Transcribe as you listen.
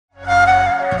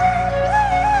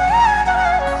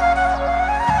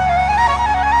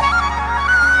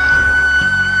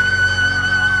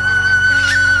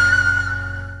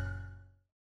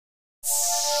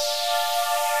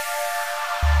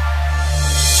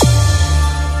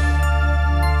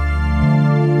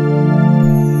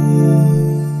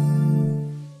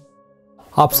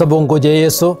आप सबों को जय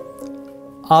यीशु।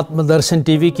 आत्मदर्शन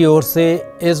टीवी की ओर से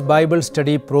इस बाइबल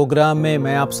स्टडी प्रोग्राम में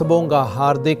मैं आप सबों का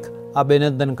हार्दिक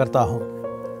अभिनंदन करता हूं।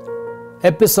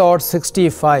 एपिसोड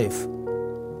 65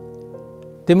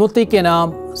 तिमुती के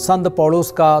नाम संत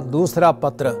पौलुस का दूसरा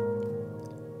पत्र।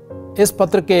 इस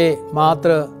पत्र के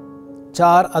मात्र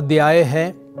 4 अध्याय हैं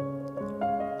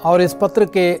और इस पत्र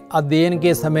के अध्ययन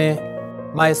के समय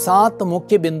मैं 7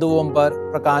 मुख्य बिंदुओं पर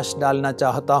प्रकाश डालना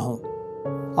चाहता हूं।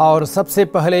 और सबसे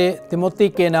पहले तिमुती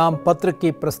के नाम पत्र की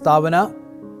प्रस्तावना,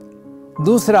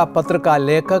 दूसरा पत्र का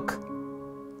लेखक,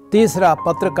 तीसरा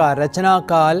पत्र का रचना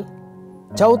काल,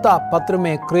 चौथा पत्र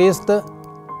में क्रिस्त,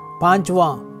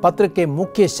 पांचवां पत्र के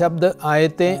मुख्य शब्द,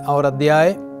 आयतें और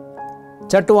अध्याय,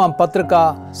 छठवां पत्र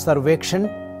का सर्वेक्षण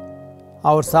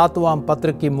और सातवां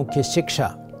पत्र की मुख्य शिक्षा।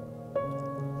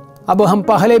 अब हम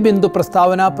पहले बिंदु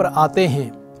प्रस्तावना पर आते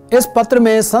हैं। इस पत्र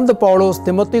में संत पौलुस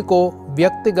तिमुती को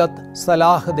व्यक्तिगत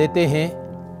सलाह देते हैं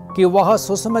कि वह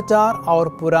सुसमाचार और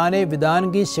पुराने विधान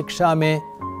की शिक्षा में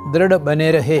दृढ़ बने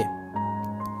रहे।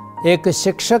 एक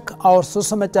शिक्षक और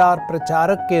सुसमाचार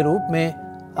प्रचारक के रूप में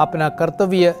अपना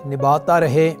कर्तव्य निभाता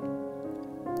रहे,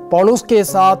 पौलुस के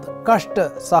साथ कष्ट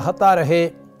सहता रहे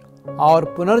और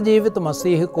पुनर्जीवित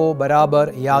मसीह को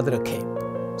बराबर याद रखे।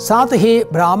 साथ ही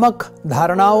भ्रामक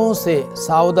धारणाओं से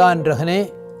सावधान रहने,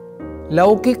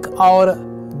 लौकिक और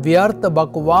व्यर्थ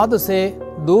बकवाद से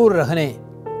दूर रहने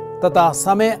तथा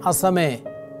समय असमय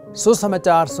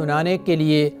सुसमाचार सुनाने के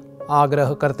लिए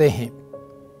आग्रह करते हैं।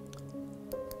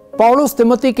 पौलुस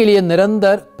तिमुती के लिए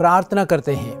निरंतर प्रार्थना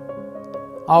करते हैं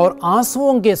और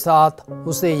आंसुओं के साथ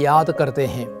उसे याद करते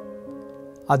हैं।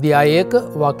 अध्याय 1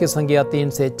 वाक्य संख्या 3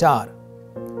 से 4।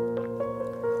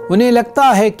 उन्हें लगता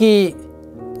है कि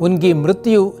उनकी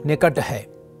मृत्यु निकट है।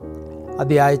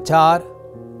 अध्याय 4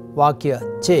 वाक्य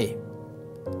 6।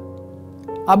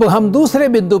 अब हम दूसरे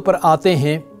बिंदु पर आते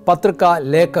हैं। पत्र का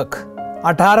लेखक।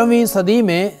 18वीं सदी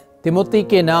में तिमुती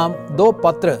के नाम 2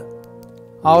 पत्र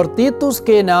और तीतुस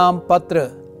के नाम पत्र,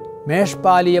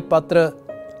 मेषपालीय पत्र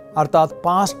अर्थात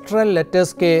पास्टरल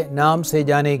लेटर्स के नाम से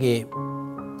जाने गए।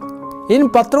 इन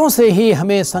पत्रों से ही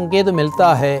हमें संकेत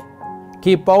मिलता है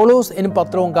कि पौलुस इन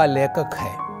पत्रों का लेखक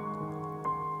है।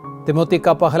 तिमुती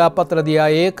का पहला पत्र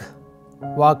अध्याय 1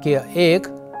 वाक्य 1,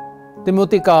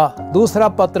 तिमुती का दूसरा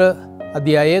पत्र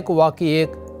अध्याय 1 वाक्य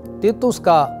 1, तीतुस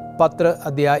का पत्र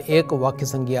अध्याय 1 वाक्य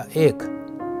संख्या 1।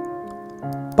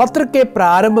 पत्र के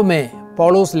प्रारंभ में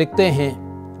पौलुस लिखते हैं,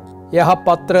 यह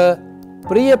पत्र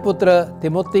प्रिय पुत्र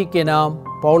तिमुती के नाम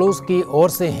पौलुस की ओर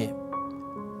से है,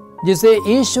 जिसे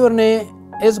ईश्वर ने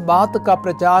इस बात का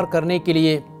प्रचार करने के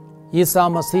लिए ईसा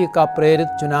मसीह का प्रेरित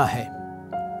चुना है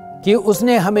कि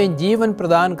उसने हमें जीवन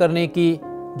प्रदान करने की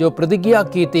जो प्रतिज्ञा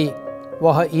की थी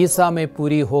वह ईसा में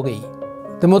पूरी हो गई।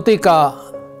 तिमुती का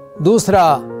दूसरा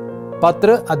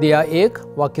पत्र अध्याय 1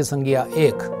 वाक्य संख्या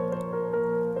 1।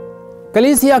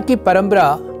 कलीसिया की परंपरा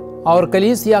और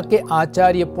कलीसिया के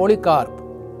आचार्य पॉलीकार्प,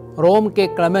 रोम के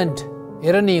क्लेमेंट,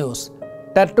 इरेनियुस,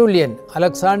 टर्टुलियन,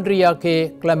 अलेक्जेंड्रिया के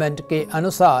क्लेमेंट के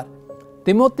अनुसार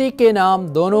तिमुती के नाम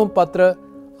दोनों पत्र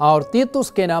और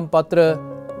तीतुस के नाम पत्र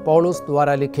पौलुस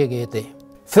द्वारा लिखे गए थे।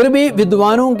 फिर भी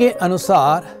विद्वानों के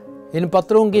अनुसार इन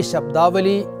पत्रों की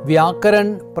शब्दावली,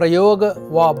 व्याकरण, प्रयोग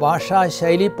व भाषा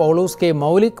शैली पौलुस के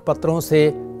मौलिक पत्रों से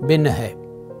भिन्न है।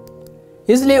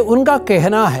 इसलिए उनका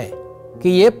कहना है कि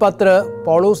ये पत्र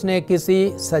पौलुस ने किसी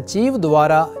सचिव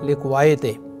द्वारा लिखवाए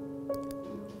थे।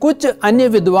 कुछ अन्य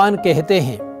विद्वान कहते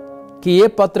हैं कि ये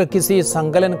पत्र किसी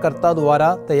संकलनकर्ता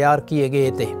द्वारा तैयार किए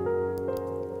गए थे,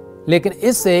 लेकिन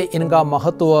इससे इनका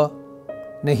महत्व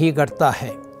नहीं घटता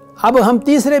है। अब हम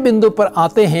तीसरे बिंदु पर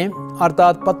आते हैं,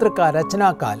 अर्थात पत्र का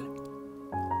रचना काल।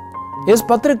 इस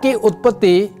पत्र की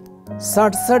उत्पत्ति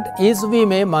 67 ईस्वी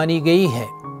में मानी गई है।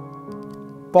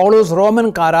 पौलुस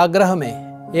रोमन कारागृह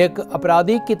में एक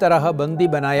अपराधी की तरह बंदी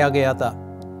बनाया गया था।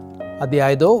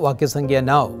 अध्याय 2 वाक्य संख्या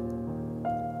 9।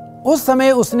 उस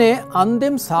समय उसने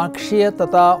अंतिम साक्ष्य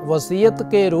तथा वसीयत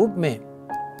के रूप में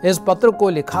इस पत्र को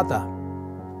लिखा था,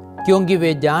 क्योंकि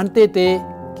वे जानते थे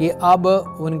कि अब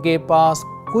उनके पास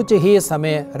कुछ ही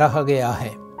समय रह गया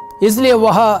है। इसलिए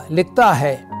वह लिखता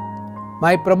है,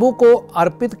 मैं प्रभु को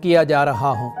अर्पित किया जा रहा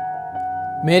हूं,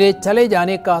 मेरे चले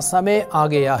जाने का समय आ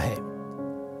गया है।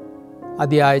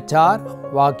 अध्याय 4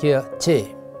 वाक्य 6।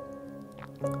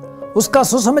 उसका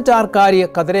सुसमाचार कार्य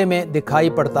कतरे में दिखाई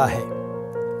पड़ता है।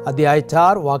 अध्याय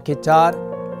 4 वाक्य 4,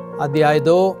 अध्याय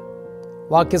 2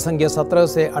 वाक्य संख्या 17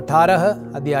 से 18,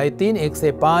 अध्याय 3 1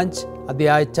 से 5,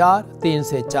 अध्याय 4 3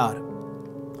 से 4।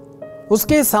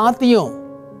 उसके साथियों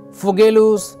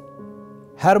फुगेलुस,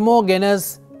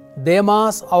 हर्मोगेनस,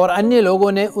 देमास और अन्य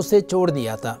लोगों ने उसे छोड़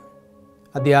दिया था।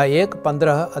 अध्याय 1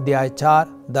 15, अध्याय 4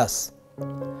 10।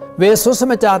 वे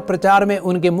सुसमाचार प्रचार में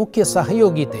उनके मुख्य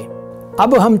सहयोगी थे।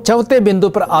 अब हम चौथे बिंदु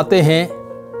पर आते हैं।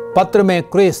 पत्र में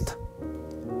क्रिस्त।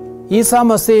 ईसा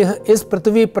मसीह इस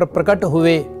पृथ्वी पर प्रकट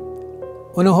हुए।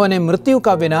 उन्होंने मृत्यु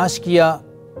का विनाश किया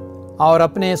और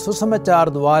अपने सुसमाचार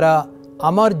द्वारा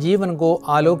अमर जीवन को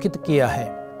आलोकित किया है।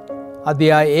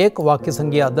 अध्याय 1 वाक्य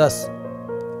संख्या 10।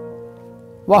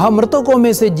 वह मृतकों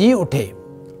में से जी उठे।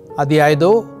 अध्याय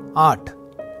 2 8।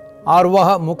 और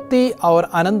वह मुक्ति और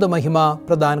आनंद महिमा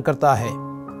प्रदान करता है।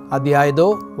 अध्याय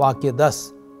 2 वाक्य 10।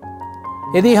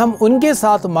 यदि हम उनके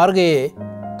साथ मर गए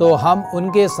तो हम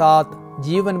उनके साथ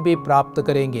जीवन भी प्राप्त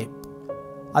करेंगे।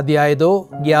 अध्याय 2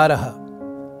 11।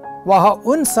 वह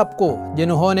उन सबको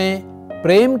जिन्होंने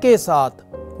प्रेम के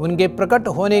साथ उनके प्रकट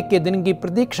होने के दिन की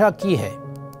प्रतीक्षा की है,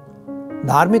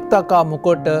 धार्मिकता का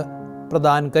मुकुट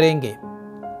प्रदान करेंगे।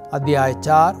 अध्याय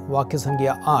 4 वाक्य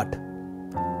संख्या 8।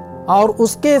 और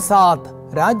उसके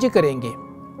साथ राज्य करेंगे।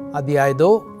 अध्याय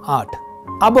 2 8।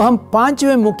 अब हम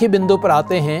 5वें मुख्य बिंदु पर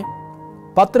आते हैं।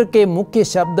 पत्र के मुख्य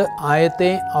शब्द,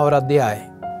 आयतें और अध्याय।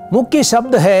 मुख्य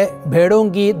शब्द है भेड़ों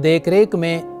की देखरेख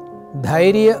में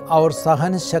धैर्य और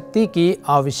सहन शक्ति की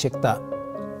आवश्यकता।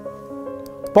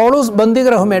 पौलुस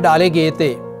बंदीगृह में डाले गए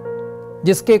थे,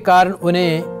 जिसके कारण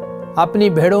उन्हें अपनी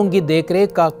भेड़ों की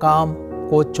देखरेख का काम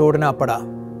को छोड़ना पड़ा।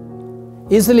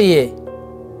 इसलिए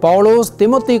पौलुस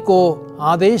तिमोथी को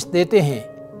आदेश देते हैं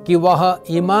कि वह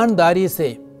ईमानदारी से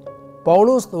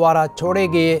पौलुस द्वारा छोड़े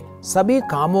गए सभी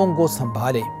कामों को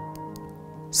संभाले,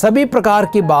 सभी प्रकार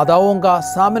की बाधाओं का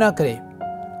सामना करे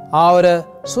और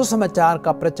सुसमाचार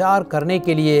का प्रचार करने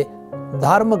के लिए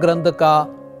धर्म ग्रंथ का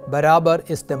बराबर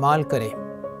इस्तेमाल करे।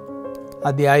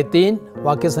 अध्याय 3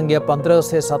 वाक्य संख्या 15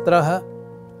 से 17।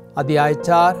 अध्याय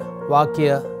 4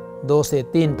 वाक्य 2 से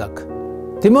 3 तक।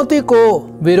 तिमोथी को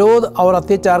विरोध और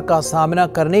अत्याचार का सामना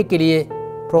करने के लिए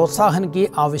प्रोत्साहन की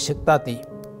आवश्यकता थी।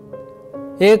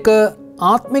 एक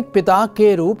आत्मिक पिता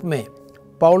के रूप में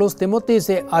पौलुस तिमोथी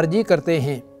से अर्जी करते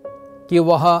हैं कि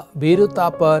वह वीरता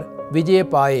पर विजय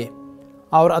पाए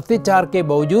और अत्याचार के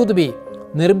बावजूद भी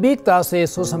निर्भीकता से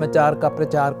सुसमाचार का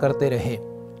प्रचार करते रहे।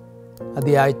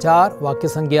 अध्याय 4 वाक्य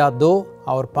संख्या 2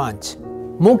 और 5।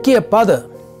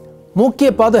 मुख्य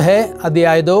पद है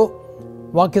अध्याय 2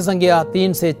 वाक्य संख्या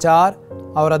 3 से 4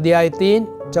 और अध्याय 3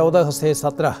 14 से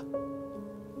 17।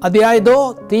 अध्याय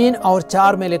 2 3 और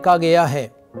 4 में लिखा गया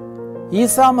है,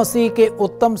 ईसा मसीह के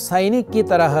उत्तम सैनिक की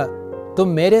तरह तुम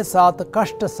मेरे साथ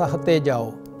कष्ट सहते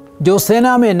जाओ। जो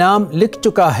सेना में नाम लिख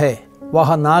चुका है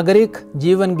वह नागरिक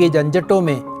जीवन की झंझटों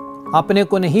में अपने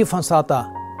को नहीं फंसाता,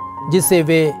 जिससे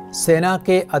वे सेना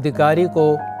के अधिकारी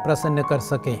को प्रसन्न कर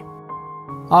सके।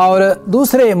 और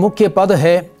दूसरे मुख्य पद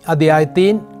है अध्याय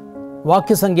 3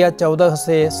 वाक्य संख्या 14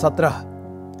 से 17।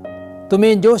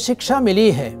 तुम्हें जो शिक्षा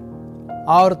मिली है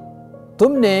और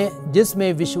तुमने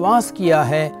जिसमें विश्वास किया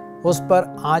है उस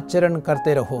पर आचरण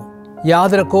करते रहो।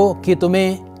 याद रखो कि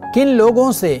तुम्हें किन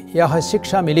लोगों से यह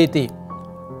शिक्षा मिली थी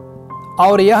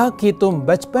और यह कि तुम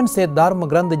बचपन से धर्म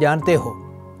ग्रंथ जानते हो।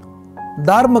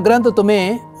 धर्म ग्रंथ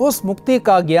तुम्हें उस मुक्ति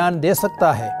का ज्ञान दे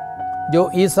सकता है जो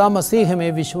ईसा मसीह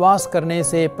में विश्वास करने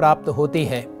से प्राप्त होती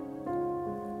है।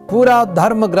 पूरा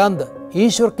धर्म ग्रंथ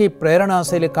ईश्वर की प्रेरणा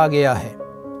से लिखा गया है।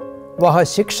 वह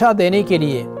शिक्षा देने के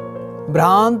लिए,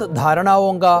 भ्रांत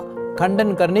धारणाओं का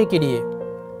खंडन करने के लिए,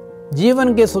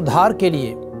 जीवन के सुधार के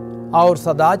लिए और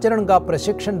सदाचरण का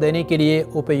प्रशिक्षण देने के लिए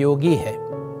उपयोगी है,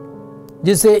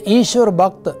 जिसे ईश्वर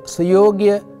भक्त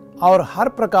सुयोग्य और हर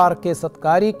प्रकार के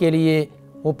सत्कार्य के लिए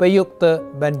उपयुक्त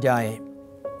बन जाए।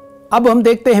 अब हम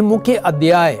देखते हैं मुख्य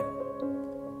अध्याय।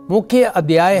 मुख्य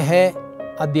अध्याय है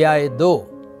अध्याय 2।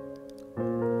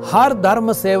 हर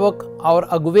धर्म सेवक और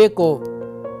अगुवे को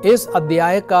इस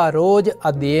अध्याय का रोज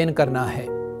अध्ययन करना है।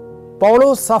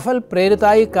 पौलुस सफल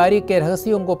प्रेरिताई कार्य के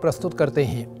रहस्यों को प्रस्तुत करते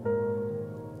हैं।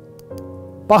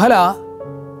 पहला,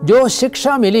 जो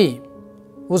शिक्षा मिली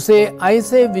उसे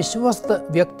ऐसे विश्वस्त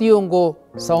व्यक्तियों को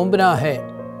सौंपना है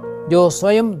जो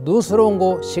स्वयं दूसरों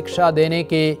को शिक्षा देने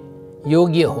के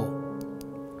योग्य हो।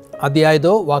 अध्याय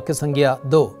 2 वाक्य संख्या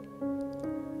 2।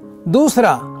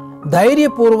 दूसरा, धैर्य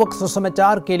पूर्वक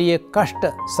सुसमाचार के लिए कष्ट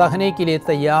सहने के लिए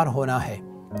तैयार होना है।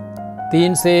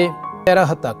 3 से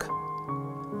 13 तक।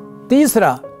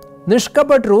 तीसरा,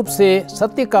 निष्कपट रूप से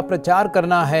सत्य का प्रचार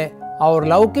करना है और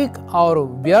लौकिक और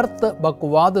व्यर्थ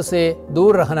बकवाद से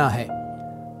दूर रहना है।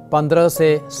 15 से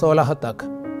 16 तक।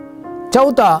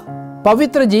 चौथा,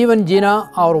 पवित्र जीवन जीना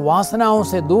और वासनाओं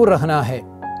से दूर रहना है।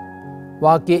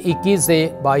 वाक्य 21 से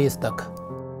 22 तक।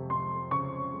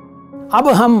 अब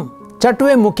हम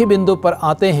 6वें मुख्य बिंदु पर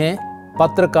आते हैं,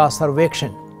 पत्र का सर्वेक्षण।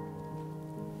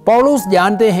 पौलुस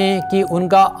जानते हैं कि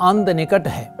उनका अंत निकट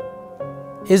है।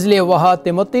 इसलिए वह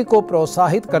तिमोथी को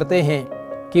प्रोत्साहित करते हैं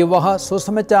कि वह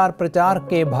सुसमाचार प्रचार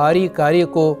के भारी कार्य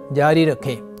को जारी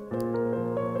रखे।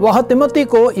 वह तिमोथी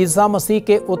को ईसा मसीह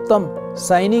के उत्तम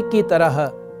सैनिक की तरह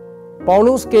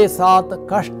पौलुस के साथ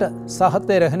कष्ट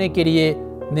सहते रहने के लिए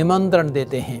निमंत्रण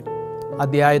देते हैं।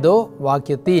 अध्याय 2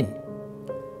 वाक्य 3।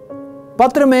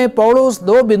 पत्र में पौलुस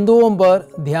 2 बिंदुओं पर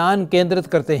ध्यान केंद्रित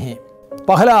करते हैं।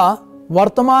 पहला,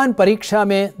 वर्तमान परीक्षा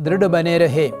में दृढ़ बने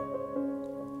रहे।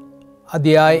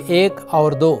 अध्याय 1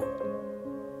 और 2।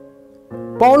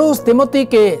 पौलुस तिमोथी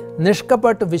के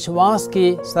निष्कपट विश्वास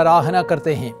की सराहना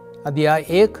करते हैं। अध्याय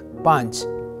 1:5।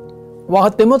 वह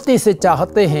तिमोथी से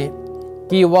चाहते हैं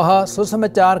कि वह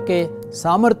सुसमाचार के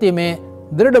सामर्थ्य में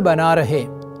दृढ़ बना रहे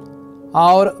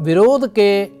और विरोध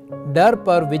के डर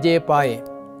पर विजय पाए।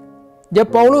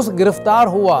 जब पौलुस गिरफ्तार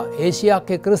हुआ, एशिया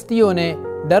के क्रिस्तियों ने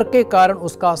डर के कारण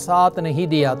उसका साथ नहीं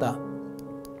दिया था।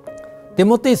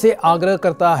 तिमोथी से आग्रह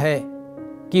करता है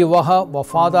कि वह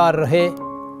वफादार रहे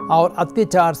और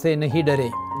अत्याचार से नहीं डरे।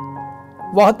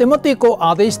 वह तिमोथी को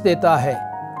आदेश देता है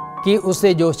कि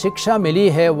उसे जो शिक्षा मिली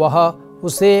है वह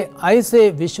उसे ऐसे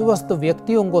विश्वस्त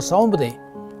व्यक्तियों को सौंप दे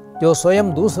जो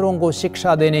स्वयं दूसरों को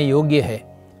शिक्षा देने योग्य है।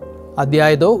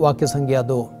 अध्याय 2 वाक्य संख्या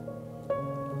 2।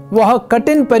 वह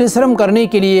कठिन परिश्रम करने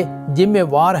के लिए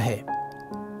जिम्मेवार है।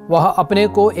 वह अपने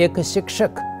को एक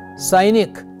शिक्षक,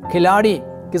 सैनिक, खिलाड़ी,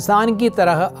 किसान की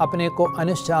तरह अपने को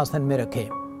अनुशासन में रखे।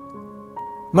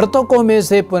 मृतकों में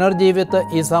से पुनर्जीवित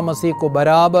ईसा मसीह को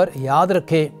बराबर याद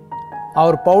रखे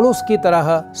और पौलुस की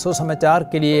तरह सुसमाचार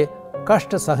के लिए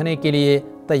कष्ट सहने के लिए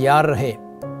तैयार रहे।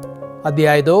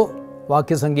 अध्याय 2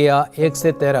 वाक्य संख्या 1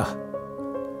 से 13।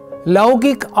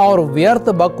 लौकिक और व्यर्थ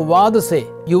बकवाद से,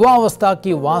 युवावस्था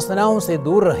की वासनाओं से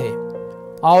दूर रहे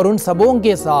और उन सबों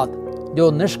के साथ जो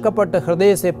निष्कपट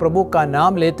हृदय से प्रभु का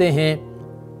नाम लेते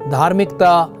हैं,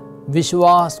 धार्मिकता,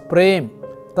 विश्वास, प्रेम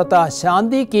तथा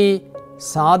शांति की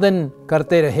साधन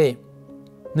करते रहे।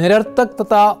 निरर्थक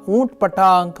तथा ऊंट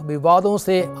पटांग विवादों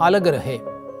से अलग रहे।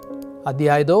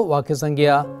 अध्याय 2 वाक्य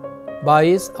संख्या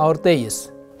 22 और 23।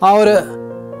 और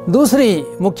दूसरी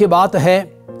मुख्य बात है,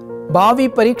 भावी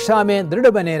परीक्षा में दृढ़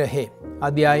बने रहे।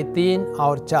 अध्याय 3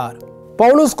 और 4।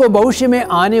 पौलुस को भविष्य में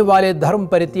आने वाले धर्म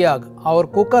परित्याग और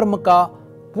कुकर्म का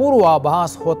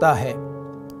पूर्वाभास होता है।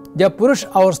 जब पुरुष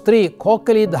और स्त्री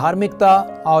खोखली धार्मिकता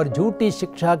और झूठी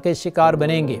शिक्षा के शिकार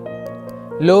बनेंगे,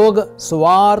 लोग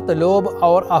स्वार्थ, लोभ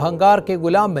और अहंकार के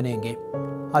गुलाम बनेंगे।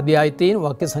 अध्याय 3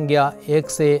 वाक्य संख्या 1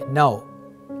 से 9।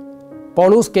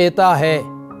 पौलुस कहता है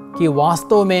कि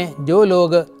वास्तव में जो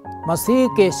लोग मसीह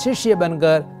के शिष्य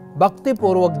बनकर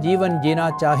भक्तिपूर्वक जीवन जीना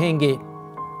चाहेंगे,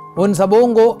 उन सबों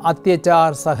को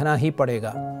अत्याचार सहना ही पड़ेगा।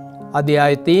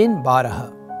 अध्याय 3:12।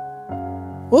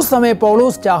 उस समय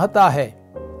पौलुस चाहता है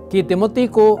कि तिमोथी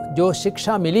को जो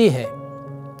शिक्षा मिली है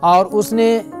और उसने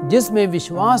जिसमें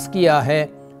विश्वास किया है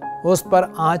उस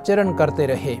पर आचरण करते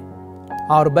रहे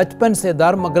और बचपन से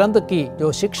धर्म ग्रंथ की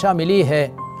जो शिक्षा मिली है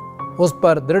उस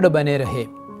पर दृढ़ बने रहे।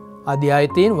 अध्याय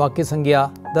 3 वाक्य संख्या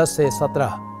 10 से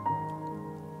 17।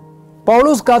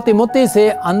 पौलुस का तिमोथी से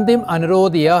अंतिम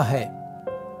अनुरोध यह है,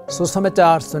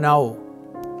 सुसमाचार सुनाओ।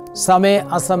 समय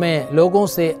असमय लोगों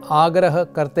से आग्रह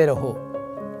करते रहो।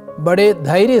 बड़े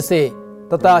धैर्य से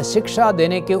तथा शिक्षा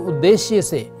देने के उद्देश्य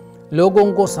से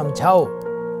लोगों को समझाओ,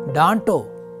 डांटो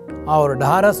और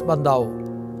ढारस बंधाओ,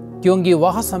 क्योंकि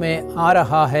वह समय आ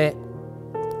रहा है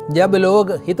जब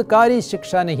लोग हितकारी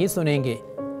शिक्षा नहीं सुनेंगे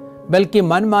बल्कि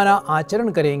मनमाना आचरण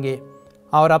करेंगे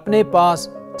और अपने पास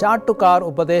चाटुकार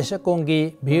उपदेशकों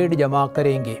की भीड़ जमा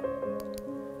करेंगे।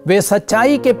 वे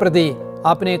सच्चाई के प्रति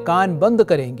अपने कान बंद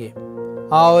करेंगे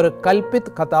और कल्पित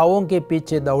कथाओं के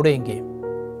पीछे दौड़ेंगे।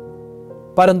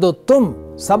 परंतु तुम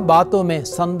सब बातों में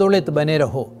संतुलित बने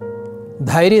रहो,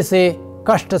 धैर्य से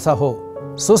कष्ट सहो,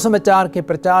 सुसमाचार के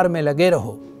प्रचार में लगे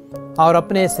रहो और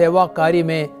अपने सेवा कार्य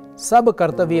में सब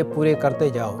कर्तव्य पूरे करते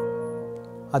जाओ।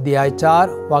 अध्याय 4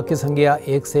 वाक्य संख्या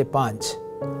 1 से 5।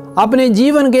 अपने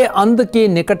जीवन के अंत की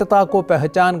निकटता को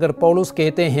पहचान कर पौलुस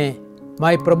कहते हैं,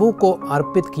 मैं प्रभु को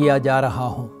अर्पित किया जा रहा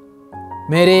हूं।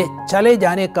 मेरे चले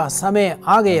जाने का समय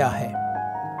आ गया है।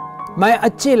 मैं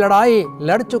अच्छी लड़ाई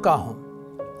लड़ चुका हूं,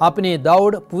 अपनी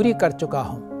दौड़ पूरी कर चुका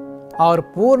हूं और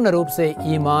पूर्ण रूप से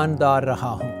ईमानदार रहा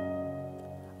हूं।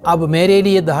 अब मेरे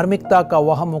लिए धार्मिकता का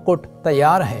वह मुकुट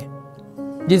तैयार है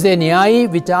जिसे न्यायी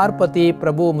विचारपति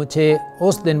प्रभु मुझे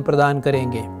उस दिन प्रदान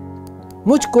करेंगे।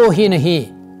 मुझको ही नहीं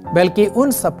बल्कि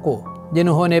उन सबको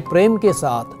जिन्होंने प्रेम के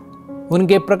साथ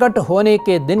उनके प्रकट होने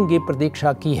के दिन की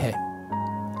प्रतीक्षा की है।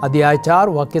 अध्याय 4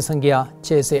 वाक्य संख्या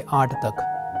 6 से 8 तक।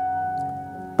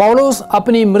 पौलुस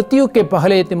अपनी मृत्यु के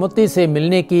पहले तिमोथी से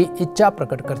मिलने की इच्छा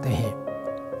प्रकट करते हैं।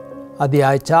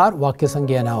 अध्याय 4 वाक्य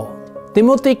संख्या 9।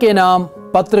 तिमोथी के नाम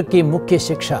पत्र की मुख्य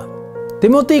शिक्षा।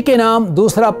 तिमोथी के नाम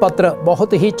दूसरा पत्र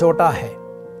बहुत ही छोटा है,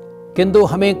 किंतु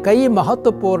हमें कई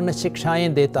महत्वपूर्ण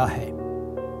शिक्षाएं देता है।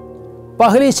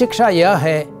 पहली शिक्षा यह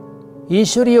है,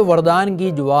 ईश्वरीय वरदान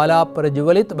की ज्वाला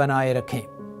प्रज्वलित बनाए रखें।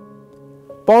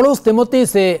 पौलुस तिमोथी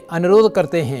से अनुरोध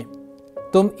करते हैं,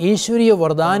 तुम ईश्वरीय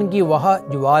वरदान की वह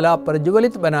ज्वाला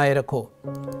प्रज्वलित बनाए रखो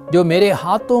जो मेरे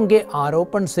हाथों के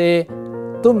आरोपण से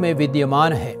तुम में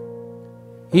विद्यमान है।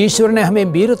 ईश्वर ने हमें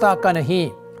वीरता का नहीं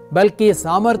बल्कि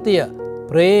सामर्थ्य,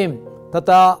 प्रेम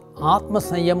तथा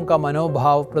आत्मसंयम का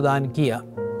मनोभाव प्रदान किया।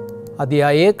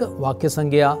 अध्याय 1 वाक्य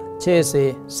संज्ञा 6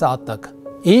 से 7 तक।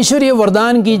 ईश्वरीय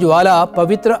वरदान की ज्वाला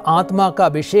पवित्र आत्मा का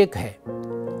अभिषेक है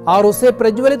और उसे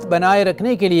प्रज्वलित बनाए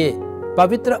रखने के लिए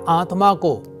पवित्र आत्मा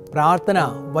को प्रार्थना,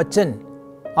 वचन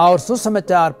और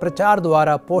सुसमाचार प्रचार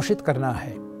द्वारा पोषित करना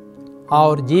है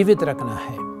और जीवित रखना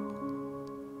है।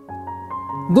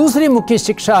 दूसरी मुख्य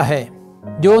शिक्षा है,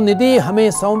 जो निधि हमें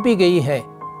सौंपी गई है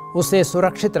उसे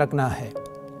सुरक्षित रखना है।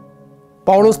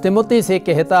 पौलुस तिमोथी से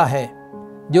कहता है,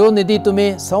 जो निधि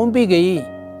तुम्हें सौंपी गई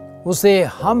उसे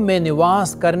हम में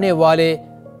निवास करने वाले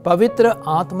पवित्र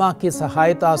आत्मा की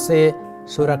सहायता से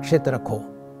सुरक्षित रखो।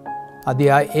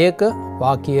 अध्याय 1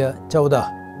 वाक्य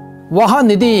 14। वह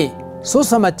निधि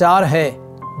सुसमाचार है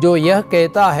जो यह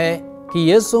कहता है कि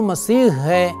यीशु मसीह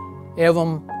है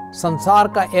एवं संसार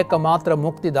का एकमात्र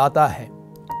मुक्तिदाता है।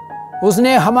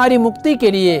 उसने हमारी मुक्ति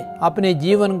के लिए अपने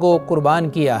जीवन को कुर्बान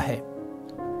किया है।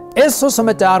 इस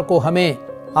सुसमाचार को हमें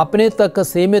अपने तक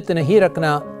सीमित नहीं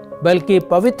रखना बल्कि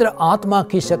पवित्र आत्मा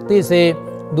की शक्ति से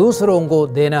दूसरों को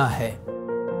देना है।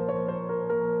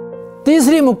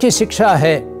 तीसरी मुख्य शिक्षा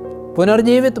है,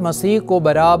 पुनर्जीवित मसीह को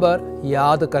बराबर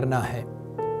याद करना है।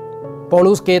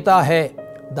 पौलुस कहता है,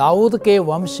 दाऊद के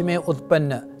वंश में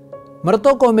उत्पन्न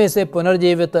मृतकों में से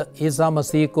पुनर्जीवित ईसा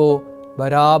मसीह को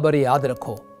बराबर याद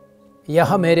रखो।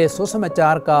 यह मेरे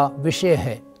सुसमाचार का विषय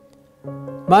है।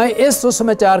 मैं इस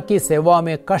सुसमाचार की सेवा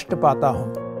में कष्ट पाता हूँ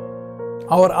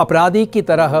और अपराधी की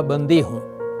तरह बंदी हूँ।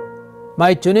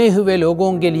 मैं चुने हुए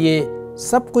लोगों के लिए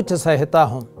सब कुछ सहता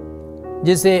हूँ,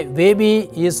 जिसे वे भी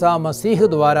ईसा मसीह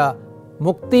द्वारा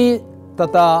मुक्ति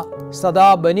तथा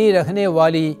सदा बनी रहने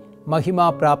वाली महिमा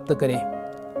प्राप्त करें।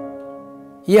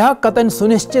 यह कथन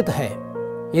सुनिश्चित है,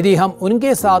 यदि हम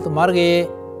उनके साथ मर गए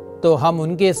तो हम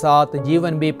उनके साथ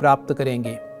जीवन भी प्राप्त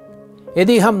करेंगे।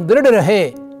 यदि हम दृढ़ रहे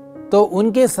तो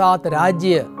उनके साथ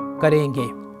राज्य करेंगे।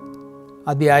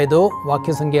 अध्याय 2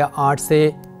 वाक्य संख्या 8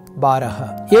 से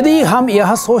 12। यदि हम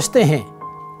यह सोचते हैं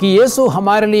कि यीशु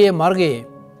हमारे लिए मर गए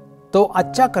तो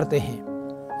अच्छा करते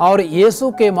हैं और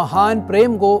यीशु के महान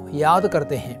प्रेम को याद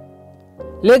करते हैं,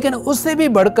 लेकिन उससे भी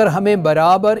बढ़कर हमें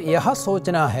बराबर यह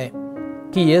सोचना है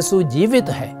कि यीशु जीवित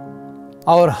है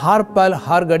और हर पल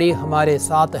हर घड़ी हमारे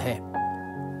साथ है।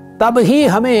 तब ही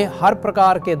हमें हर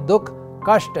प्रकार के दुख,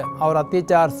 कष्ट और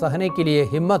अत्याचार सहने के लिए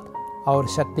हिम्मत और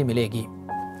शक्ति मिलेगी।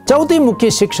 चौथी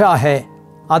मुख्य शिक्षा है,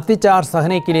 अत्याचार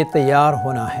सहने के लिए तैयार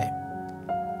होना है।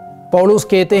 पौलुस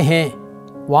कहते हैं,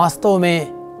 वास्तव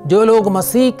में जो लोग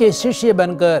मसीह के शिष्य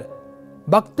बनकर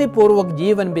भक्तिपूर्वक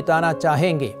जीवन बिताना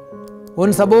चाहेंगे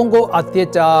उन सबों को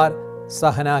अत्याचार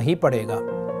सहना ही पड़ेगा,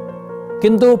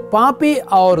 किंतु पापी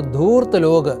और धूर्त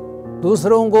लोग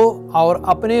दूसरों को और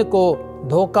अपने को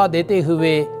धोखा देते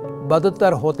हुए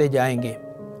बदतर होते जाएंगे।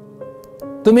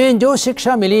 तुम्हें जो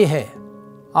शिक्षा मिली है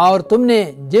और तुमने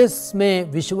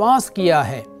जिसमें विश्वास किया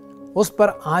है उस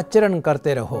पर आचरण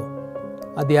करते रहो।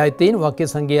 अध्याय 3 वाक्य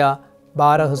संज्ञा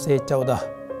 12 से 14।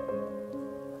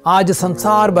 आज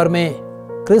संसार भर में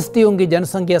क्रिस्तियों की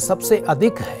जनसंख्या सबसे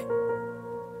अधिक है,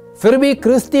 फिर भी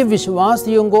क्रिस्ती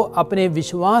विश्वासियों को अपने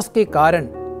विश्वास के कारण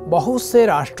बहुत से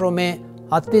राष्ट्रों में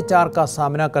अत्याचार का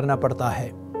सामना करना पड़ता है।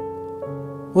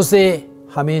 उसे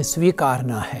हमें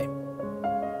स्वीकारना है।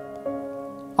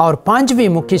 और पांचवी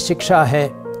मुख्य शिक्षा है,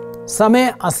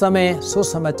 समय असमय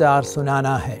सुसमाचार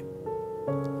सुनाना है।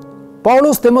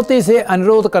 पौलुस तिमोथी से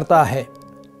अनुरोध करता है,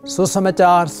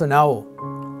 सुसमाचार सुनाओ,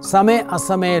 समय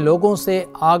असमय लोगों से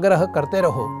आग्रह करते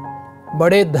रहो,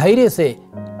 बड़े धैर्य से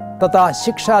तथा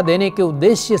शिक्षा देने के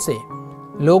उद्देश्य से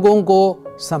लोगों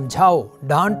को समझाओ,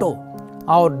 डांटो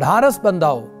और ढारस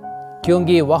बंधाओ,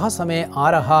 क्योंकि वह समय आ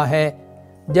रहा है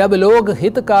जब लोग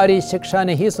हितकारी शिक्षा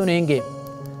नहीं सुनेंगे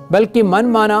बल्कि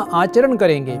मनमाना आचरण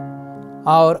करेंगे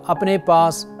और अपने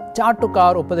पास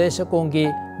चाटुकार उपदेशकों की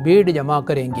भीड़ जमा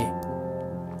करेंगे।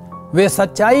 वे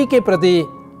सच्चाई के प्रति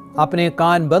अपने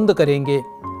कान बंद करेंगे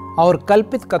और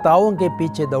कल्पित कथाओं के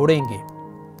पीछे दौड़ेंगे,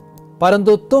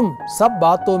 परंतु तुम सब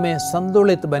बातों में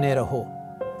संतुलित बने रहो,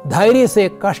 धैर्य से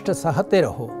कष्ट सहते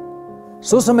रहो,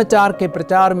 सुसमाचार के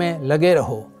प्रचार में लगे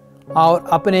रहो और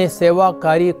अपने सेवा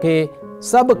कार्य के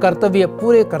सब कर्तव्य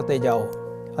पूरे करते जाओ।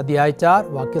 अध्याय 4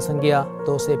 वाक्य संख्या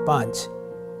 2 से 5।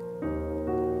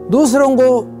 दूसरों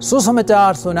को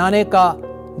सुसमाचार सुनाने का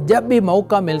जब भी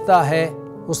मौका मिलता है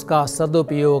उसका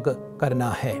सदुपयोग करना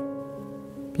है।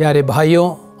 प्यारे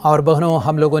भाइयों और बहनों,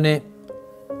 हम लोगों ने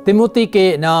तिमोथी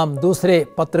के नाम दूसरे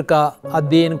पत्र का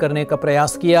अध्ययन करने का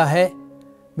प्रयास किया है।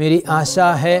 मेरी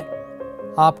आशा है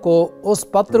आपको उस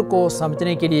पत्र को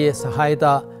समझने के लिए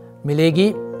सहायता मिलेगी।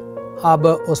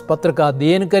 अब उस पत्र का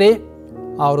अध्ययन करें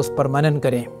और उस पर मनन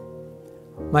करें।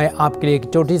 मैं आपके लिए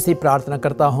एक छोटी सी प्रार्थना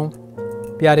करता हूँ।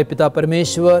 प्यारे पिता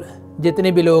परमेश्वर,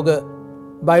 जितने भी लोग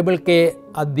बाइबल के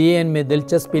अध्ययन में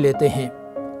दिलचस्पी लेते हैं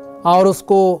और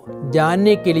उसको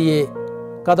जानने के लिए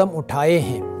कदम उठाए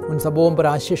हैं, उन सबों पर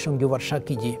आशीषों की वर्षा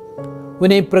कीजिए।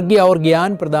 उन्हें प्रज्ञा और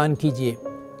ज्ञान प्रदान कीजिए।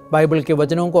 बाइबल के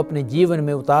वचनों को अपने जीवन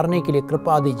में उतारने के लिए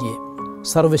कृपा दीजिए।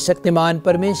 सर्वशक्तिमान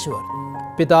परमेश्वर,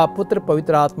 पिता, पुत्र,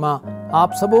 पवित्र आत्मा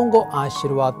आप सबों को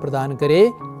आशीर्वाद प्रदान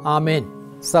करे। आमीन।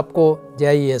 सबको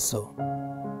जय यीशु।